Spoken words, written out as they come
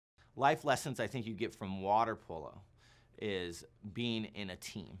life lessons I think you get from water polo is being in a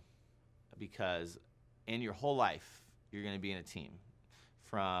team, because in your whole life you're going to be in a team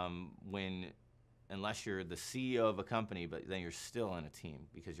from unless you're the CEO of a company, but then you're still in a team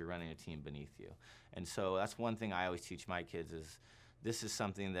because you're running a team beneath you. And so that's one thing I always teach my kids is this is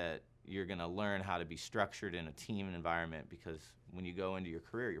something that you're going to learn how to be structured in a team environment, because when you go into your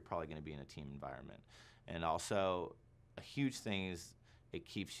career, you're probably going to be in a team environment. And also a huge thing is it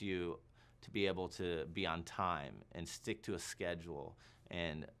keeps you to be able to be on time and stick to a schedule,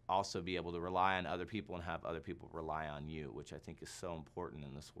 and also be able to rely on other people and have other people rely on you, which I think is so important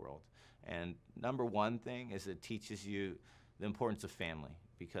in this world. And number one thing is it teaches you the importance of family,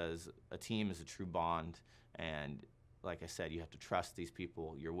 because a team is a true bond, and like I said, you have to trust these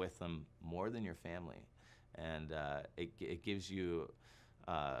people. You're with them more than your family, and it gives you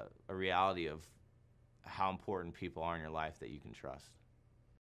a reality of how important people are in your life that you can trust.